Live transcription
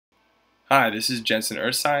Hi, this is Jensen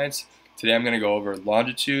Earth Science. Today I'm going to go over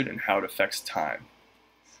longitude and how it affects time.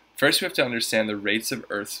 First we have to understand the rates of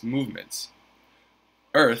Earth's movements.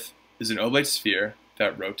 Earth is an oblate sphere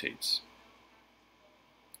that rotates.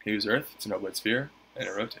 Here's Earth, it's an oblate sphere, and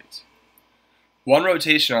it rotates. One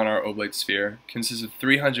rotation on our oblate sphere consists of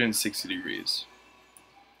 360 degrees.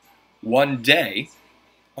 One day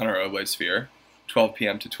on our oblate sphere, 12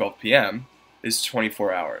 p.m. to 12 p.m., is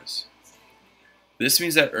 24 hours. This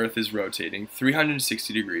means that Earth is rotating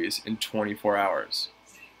 360 degrees in 24 hours.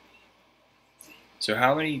 So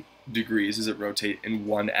how many degrees does it rotate in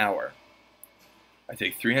 1 hour? I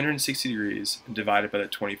take 360 degrees and divide it by the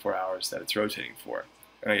 24 hours that it's rotating for,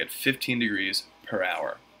 and I get 15 degrees per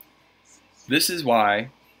hour. This is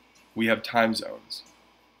why we have time zones.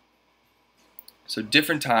 So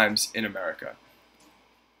different times in America.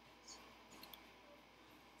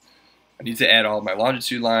 I need to add all of my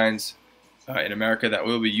longitude lines in America that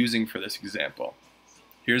we'll be using for this example.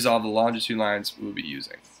 Here's all the longitude lines we'll be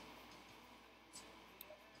using.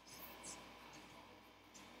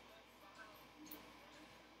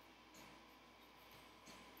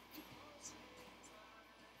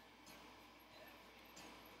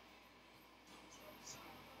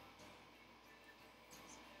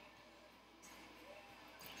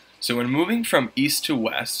 So when moving from east to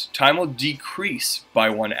west, time will decrease by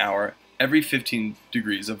 1 hour every 15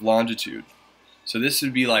 degrees of longitude. So this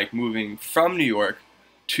would be like moving from New York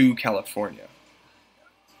to California.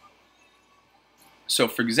 So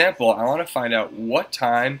for example, I want to find out what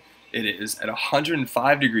time it is at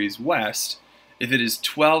 105 degrees west if it is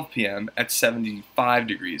 12 p.m. at 75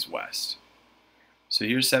 degrees west. So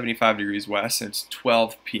here's 75 degrees west and it's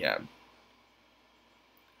 12 p.m.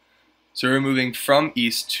 So we're moving from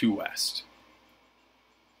east to west.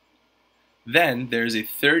 Then there's a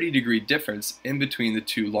 30-degree difference in between the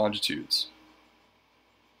two longitudes.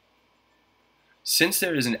 Since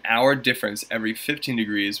there is an hour difference every 15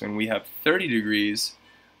 degrees when we have 30 degrees,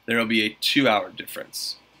 there will be a 2-hour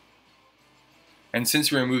difference. And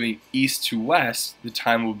since we're moving east to west, the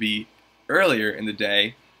time will be earlier in the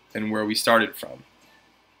day than where we started from.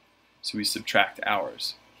 So we subtract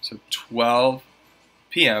hours. So 12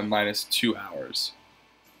 p.m. minus 2 hours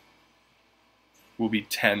will be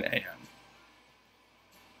 10 a.m.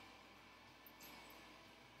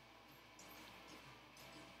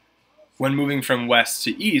 When moving from west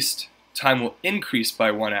to east, time will increase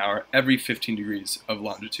by 1 hour every 15 degrees of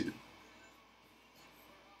longitude.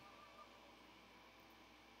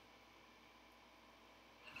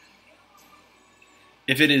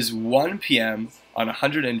 If it is 1 p.m. on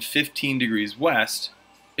 115 degrees west,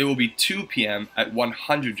 it will be 2 p.m. at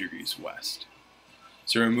 100 degrees west.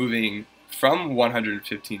 So we're moving from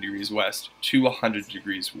 115 degrees west to 100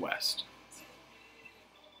 degrees west.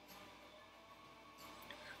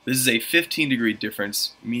 This is a 15-degree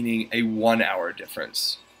difference, meaning a 1-hour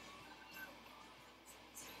difference.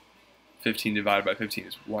 15 divided by 15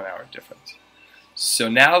 is 1 hour difference. So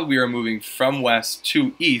now we are moving from west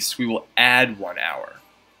to east, we will add 1 hour.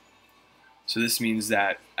 So this means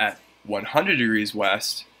that at 100 degrees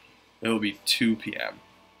west, it will be 2 p.m.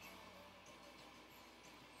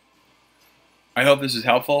 I hope this is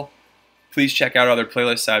helpful. Please check out other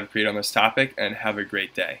playlists I've created on this topic and have a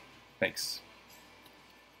great day. Thanks.